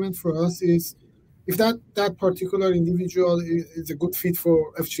first element for us is if that particular individual is a good fit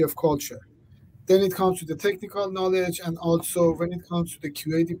for FGF culture. Then it comes to the technical knowledge, and also when it comes to the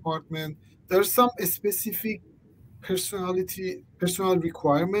QA department, there's some specific personal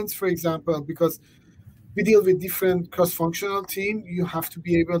requirements, for example, because We deal with different cross-functional teams. You have to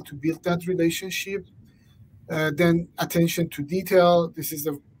be able to build that relationship. Then attention to detail. This is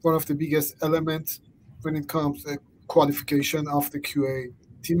one of the biggest elements when it comes to qualification of the QA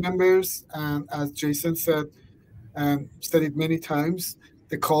team members. And as Jason said, and said it many times,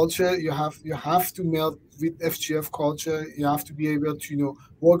 the culture, you have to meld with FGF culture. You have to be able to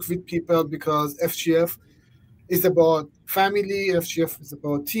work with people, because FGF is about family. FGF is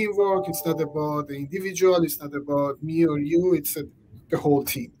about teamwork. It's not about the individual. It's not about me or you. It's the whole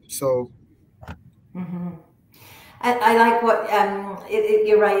team. So. Mm-hmm. I like what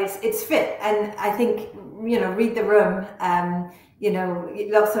you're right. It's fit, and I think read the room.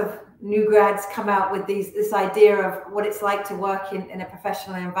 Lots of new grads come out with this idea of what it's like to work in a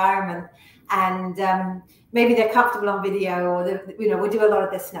professional environment, and maybe they're comfortable on video, or we do a lot of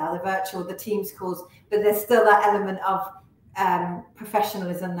this now, the virtual, the Teams calls, but there's still that element of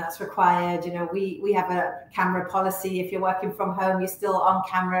professionalism that's required. We have a camera policy. If you're working from home, you're still on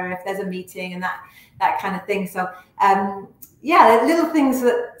camera if there's a meeting and that kind of thing. So little things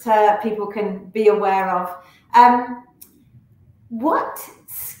that people can be aware of. What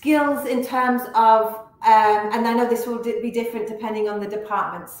skills in terms of and I know this will be different depending on the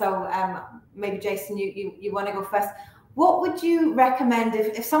department, so maybe Jason, you want to go first. What would you recommend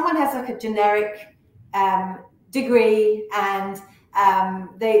if someone has like a generic degree and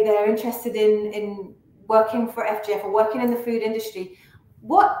they're interested in working for FGF or working in the food industry?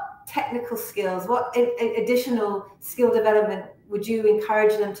 What technical skills, what additional skill development would you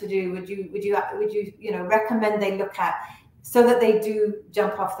encourage them to do? Would you recommend they look at, so that they do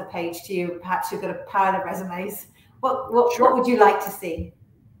jump off the page to you? Perhaps you've got a pile of resumes. What would you like to see?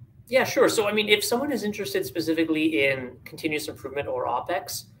 Yeah, sure. So, I mean, if someone is interested specifically in continuous improvement or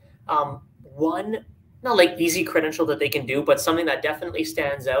OpEx, one, not like easy credential that they can do, but something that definitely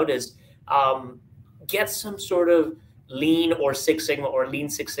stands out is get some sort of Lean or Six Sigma or Lean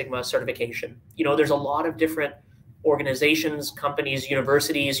Six Sigma certification. There's a lot of different organizations, companies,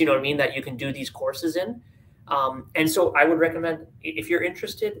 universities, that you can do these courses in. And so I would recommend, if you're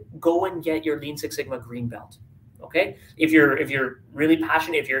interested, go and get your Lean Six Sigma green belt. Okay. If you're really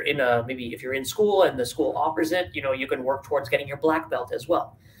passionate, if you're if you're in school and the school offers it, you can work towards getting your black belt as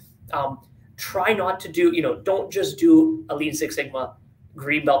well. Try not to do, don't just do a Lean Six Sigma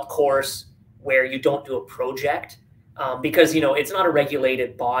green belt course where you don't do a project, because, it's not a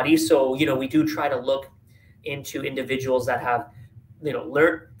regulated body. So, we do try to look into individuals that have,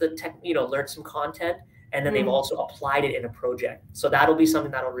 learned learned some content, and then they've also applied it in a project. So that'll be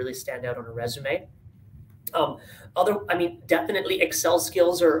something that'll really stand out on a resume. Definitely Excel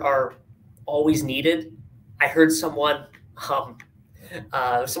skills are always needed. I heard someone from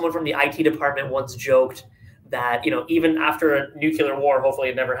the IT department once joked that, even after a nuclear war, hopefully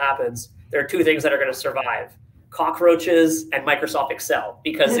it never happens, there are two things that are going to survive: cockroaches and Microsoft Excel,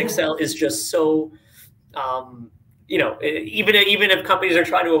 because Excel is just so, even if companies are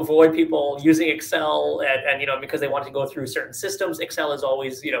trying to avoid people using Excel and because they want to go through certain systems, Excel is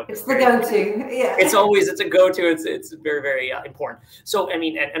always, it's the go-to. Yeah. It's a go-to. It's very, very important. So,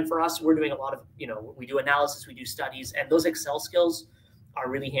 and for us, we're doing a lot of, we do analysis, we do studies, and those Excel skills are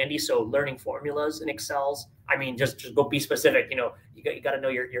really handy. So learning formulas in Excels, just go be specific. You got to know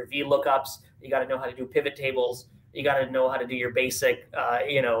your VLOOKUPs. You got to know how to do pivot tables. You got to know how to do your basic,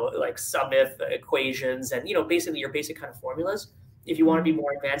 like sum-if equations and, basically your basic kind of formulas. If you want to be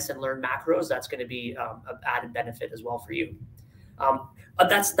more advanced and learn macros, that's going to be an added benefit as well for you.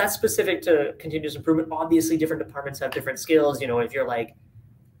 That's specific to continuous improvement. Obviously, different departments have different skills.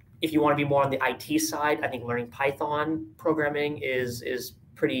 If you want to be more on the IT side, I think learning Python programming is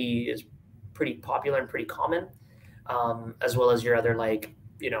pretty popular and pretty common, as well as your other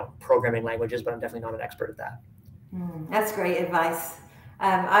programming languages. But I'm definitely not an expert at that. That's great advice.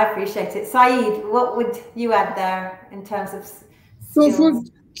 I appreciate it. Saeid, what would you add there in terms of skills? So for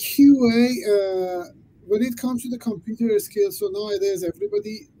QA, when it comes to the computer skills, so nowadays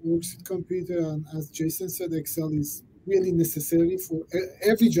everybody works with computer, and as Jason said, Excel is really necessary for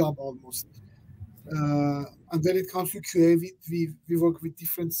every job almost. And when it comes to QA, we work with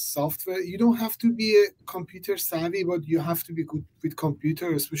different software. You don't have to be a computer savvy, but you have to be good with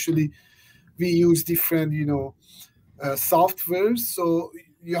computer, especially we use different, softwares. So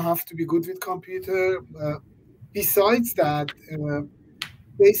you have to be good with computer. Besides that,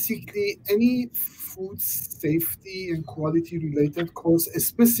 basically any food safety and quality related course,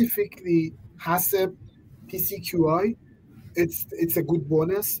 specifically HACCP, PCQI, it's a good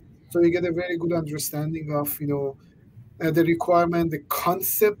bonus. So you get a very good understanding of, the requirement, the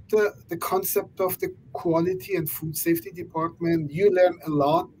concept of the quality and food safety department. You learn a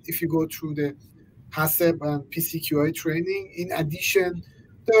lot if you go through the HACCP and PCQI training. In addition,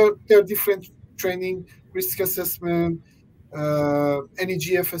 there are different training, risk assessment, any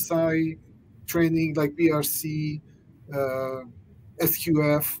GFSI training like BRC,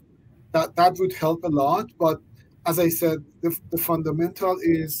 SQF. That would help a lot. But as I said, the fundamental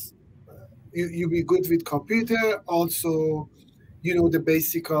is you be good with computer. Also, the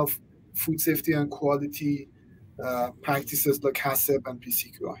basic of food safety and quality practices like HACCP and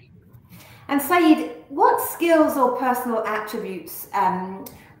PCQI. And Saeid, what skills or personal attributes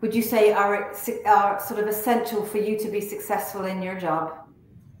would you say are sort of essential for you to be successful in your job?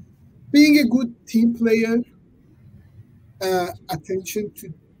 Being a good team player, attention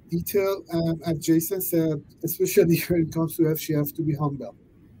to detail, and as Jason said, especially when it comes to FGF, to be humble.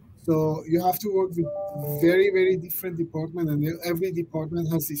 So you have to work with very, very different departments, and every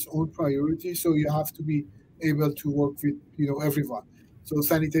department has its own priority. So you have to be able to work with everyone. So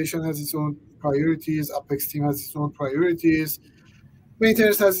sanitation has its own priorities, Apex team has its own priorities,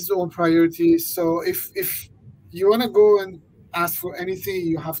 maintenance has its own priorities. So if you want to go and ask for anything,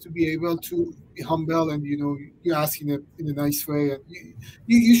 you have to be able to be humble, and you ask in a nice way, and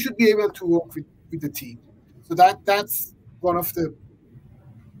you should be able to work with the team. So that's one of the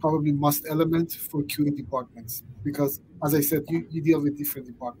probably must element for QA departments, because as I said, you deal with different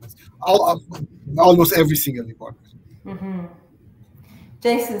departments, almost every single department. Mm-hmm.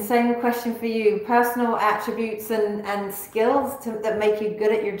 Jason, same question for you. Personal attributes and skills that make you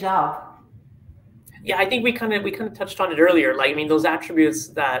good at your job. Yeah, I think we kind of touched on it earlier. Like, I mean, those attributes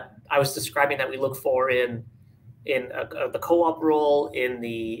that I was describing that we look for in the co-op role, in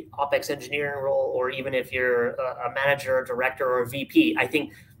the OpEx engineering role, or even if you're a manager, a director, or a VP, I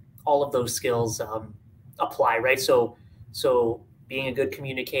think all of those skills apply, right? So being a good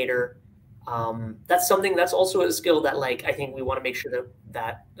communicator, that's something that's also a skill that, like, I think we want to make sure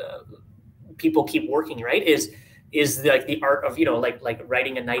that people keep working, right? Is like the art of, like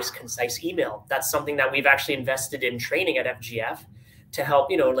writing a nice, concise email. That's something that we've actually invested in training at FGF to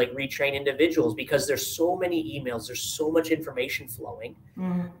help, like retrain individuals, because there's so many emails, there's so much information flowing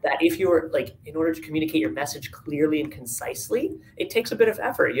that if you're like, in order to communicate your message clearly and concisely, it takes a bit of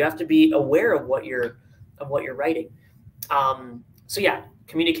effort. You have to be aware of what you're writing. So yeah,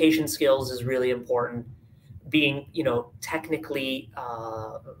 communication skills is really important. Being, technically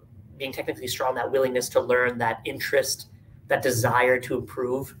strong, that willingness to learn, that interest, that desire to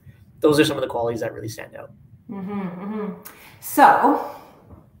improve. Those are some of the qualities that really stand out. Mm-hmm, mm-hmm. So,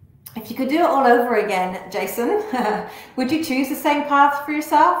 if you could do it all over again, Jason, would you choose the same path for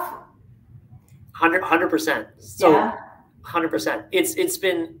yourself? 100%. So, yeah. 100%. It's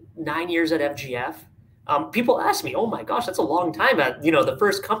been 9 years at FGF. People ask me, "Oh my gosh, that's a long time at the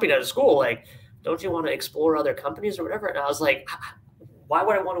first company out of school. Like, don't you want to explore other companies or whatever?" And I was like, why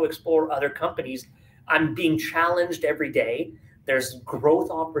would I want to explore other companies? I'm being challenged every day. There's growth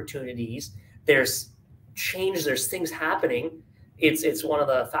opportunities. There's change. There's things happening. It's one of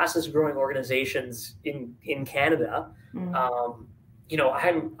the fastest growing organizations in Canada. I'm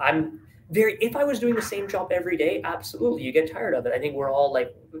very, if I was doing the same job every day, absolutely, you get tired of it. I think we're all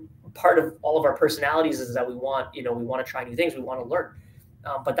like, part of all of our personalities is that we want to try new things. We want to learn.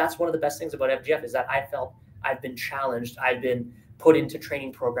 But that's one of the best things about FGF, is that I felt I've been challenged. I've been put into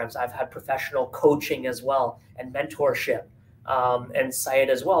training programs. I've had professional coaching as well, and mentorship, and Saeid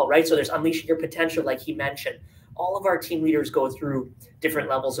as well, right? So there's unleashing your potential, like he mentioned. All of our team leaders go through different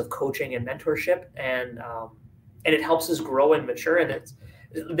levels of coaching and mentorship, and it helps us grow and mature. And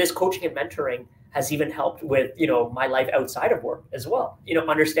this coaching and mentoring has even helped with, my life outside of work as well.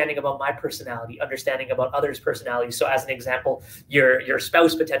 Understanding about my personality, understanding about others' personalities. So as an example, your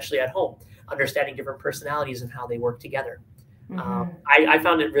spouse potentially at home, understanding different personalities and how they work together. Mm-hmm. I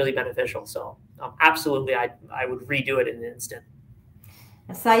found it really beneficial. So absolutely, I would redo it in an instant.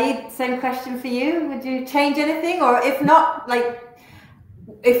 Saeid, same question for you. Would you change anything? Or if not, like,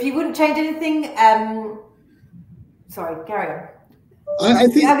 if you wouldn't change anything, sorry, carry on. I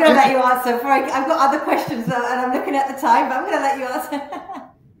think I'm going to let you answer. I've got other questions and I'm looking at the time, but I'm going to let you answer.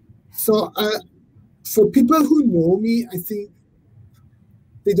 So for people who know me, I think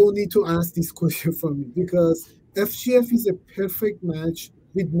they don't need to ask this question for me, because FGF is a perfect match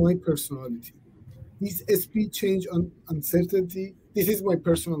with my personality. This speed, change, uncertainty, this is my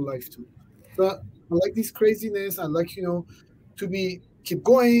personal life too. So I like this craziness. I like, to keep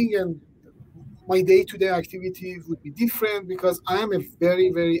going, and my day-to-day activities would be different, because I am a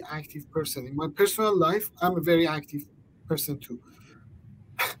very, very active person. In my personal life, I'm a very active person too.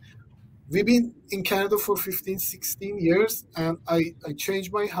 We've been in Canada for 15, 16 years, and I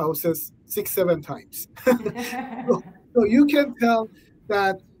changed my houses 6, 7 times. So you can tell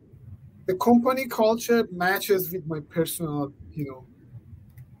that the company culture matches with my personal,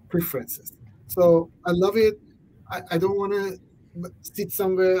 preferences. So I love it. I don't want to sit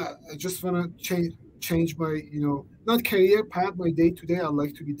somewhere. I just want to change my, not career path, my day to day. I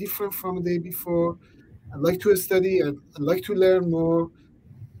like to be different from the day before. I like to study and I like to learn more.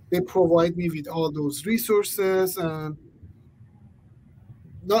 They provide me with all those resources and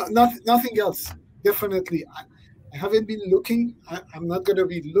nothing else. Definitely. I haven't been looking. I'm not going to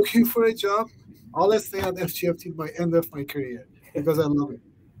be looking for a job. I'll stay at FGF till my end of my career because I love it.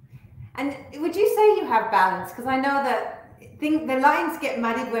 And would you say you have balance? Because I know that the lines get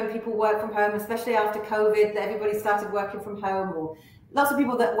muddied when people work from home, especially after COVID, that everybody started working from home, or lots of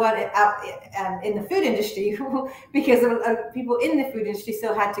people that weren't out in the food industry because people in the food industry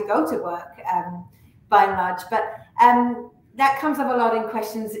still had to go to work by and large. But that comes up a lot in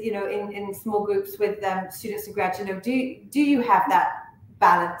questions, in small groups with students and grads. Do you have that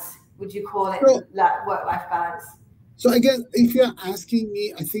balance? Would you call it work-life balance? So again, if you're asking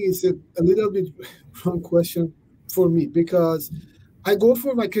me, I think it's a little bit wrong question for me because I go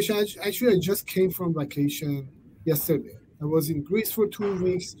for vacation. Actually, I just came from vacation yesterday. I was in Greece for 2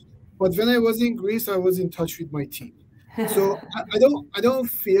 weeks, but when I was in Greece, I was in touch with my team. So I don't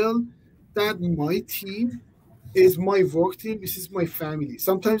feel that my team is my work team. This is my family.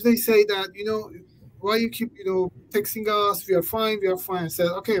 Sometimes they say that, why you keep, texting us? We are fine. I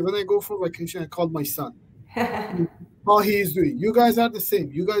said, okay, when I go for vacation, I called my son. How he is doing. You guys are the same.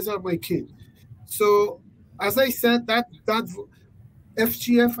 You guys are my kid. So as I said, that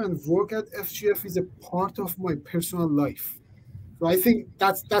FGF and work at FGF is a part of my personal life. So I think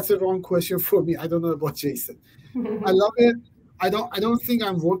that's a wrong question for me. I don't know about Jason. I love it. I don't think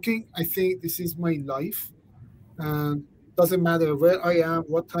I'm working. I think this is my life. And doesn't matter where I am,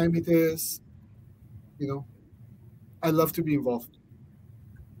 what time it is. I love to be involved.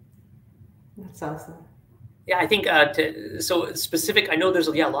 That's awesome. Yeah, I think so specific. I know there's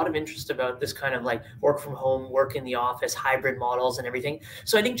a lot of interest about this kind of like work from home, work in the office, hybrid models, and everything.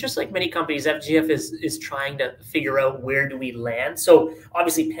 So I think just like many companies, FGF is trying to figure out where do we land. So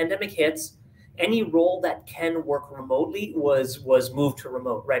obviously, pandemic hits. Any role that can work remotely was moved to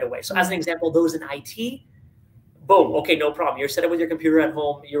remote right away. So as an example, those in IT, boom, okay, no problem. You're set up with your computer at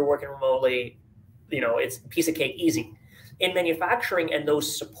home. You're working remotely. It's a piece of cake, easy. In manufacturing and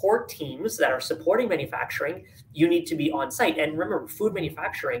those support teams that are supporting manufacturing, you need to be on site. And remember, food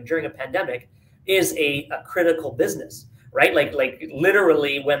manufacturing during a pandemic is a critical business, right? Like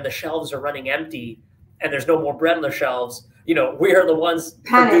literally when the shelves are running empty and there's no more bread on the shelves, we are the ones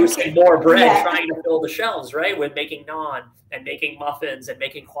producing more bread, trying to fill the shelves, right? With making naan and making muffins and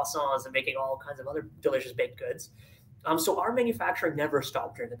making croissants and making all kinds of other delicious baked goods. So our manufacturing never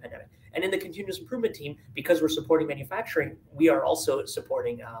stopped during the pandemic. And in the continuous improvement team, because we're supporting manufacturing, we are also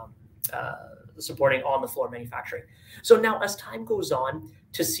supporting on the floor manufacturing. So now as time goes on,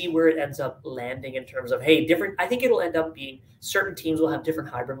 to see where it ends up landing in terms of, I think it'll end up being certain teams will have different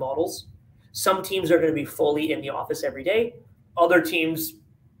hybrid models. Some teams are going to be fully in the office every day. Other teams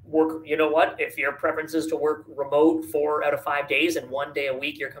work, if your preference is to work remote 4 out of 5 days and 1 day a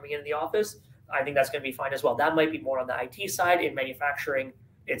week you're coming into the office, I think that's going to be fine as well. That might be more on the IT side. In manufacturing,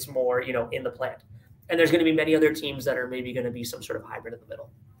 it's more, in the plant. And there's going to be many other teams that are maybe going to be some sort of hybrid in the middle.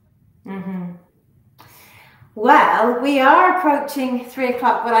 Mm-hmm. Well, we are approaching 3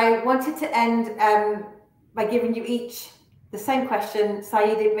 o'clock, but I wanted to end by giving you each the same question.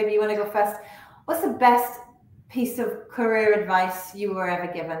 Saeid, maybe you want to go first. What's the best piece of career advice you were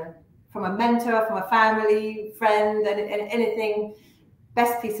ever given? From a mentor, from a family, friend, and anything?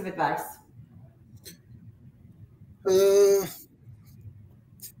 Best piece of advice?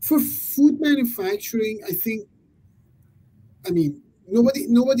 For food manufacturing,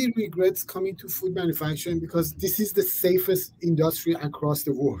 nobody regrets coming to food manufacturing because this is the safest industry across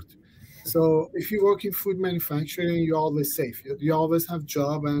the world. So if you work in food manufacturing, you're always safe. You always have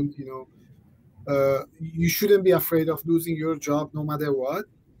job, and you shouldn't be afraid of losing your job no matter what.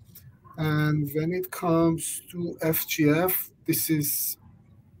 And when it comes to FGF, this is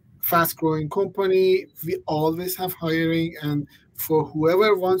fast-growing company. We always have hiring, and for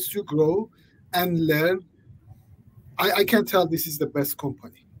whoever wants to grow and learn, I can tell this is the best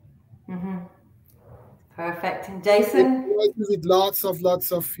company. Mm-hmm. Perfect. And Jason? With lots of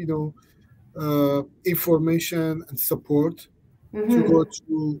information and support to go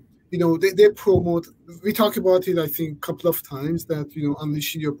to. They promote. We talk about it, I think, a couple of times that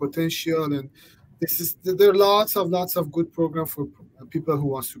unleashing your potential, and there are lots of good programs for people who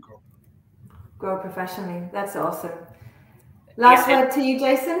wants to grow professionally. That's awesome. Last word to you,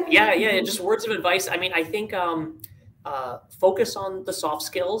 Jason. Yeah. Just words of advice. I mean, I think focus on the soft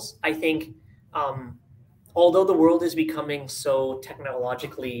skills. I think although the world is becoming so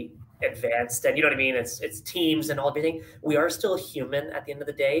technologically advanced, and you know what I mean, it's teams and all everything, we are still human at the end of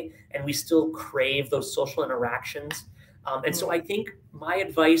the day, and we still crave those social interactions. And so I think my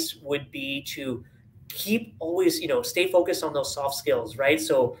advice would be to keep always, stay focused on those soft skills, right?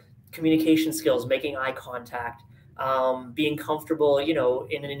 So communication skills, making eye contact, being comfortable, in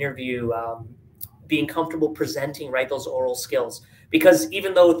an interview, being comfortable presenting, right? Those oral skills, because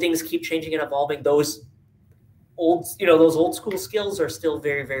even though things keep changing and evolving, those old school skills are still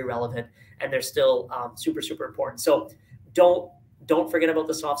very, very relevant, and they're still super, super important. So don't forget about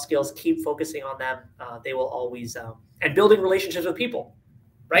the soft skills. Keep focusing on them. They will always, and building relationships with people,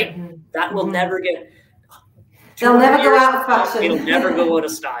 right? Mm-hmm. That will never get. They'll never go out of fashion. It'll never go out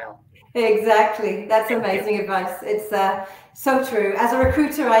of style. Exactly. That's amazing advice. It's so true. As a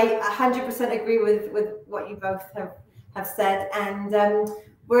recruiter, I 100% agree with what you both have said. And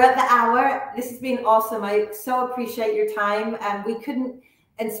we're at the hour. This has been awesome. I so appreciate your time. We couldn't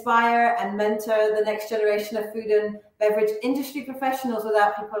inspire and mentor the next generation of food and beverage industry professionals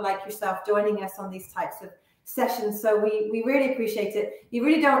without people like yourself joining us on these types of sessions. So we really appreciate it. You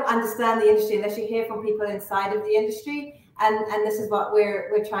really don't understand the industry unless you hear from people inside of the industry. And this is what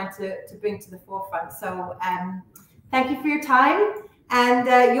we're trying to bring to the forefront. So thank you for your time.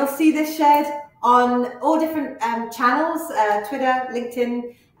 And you'll see this shared on all different channels, Twitter,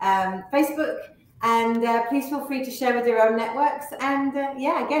 LinkedIn, Facebook. And please feel free to share with your own networks. And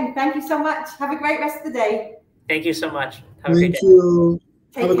yeah, again, thank you so much. Have a great rest of the day. Thank you so much. Have a great day. Thank you.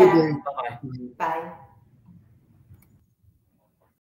 Take Have a care. good day. Bye-bye. Bye.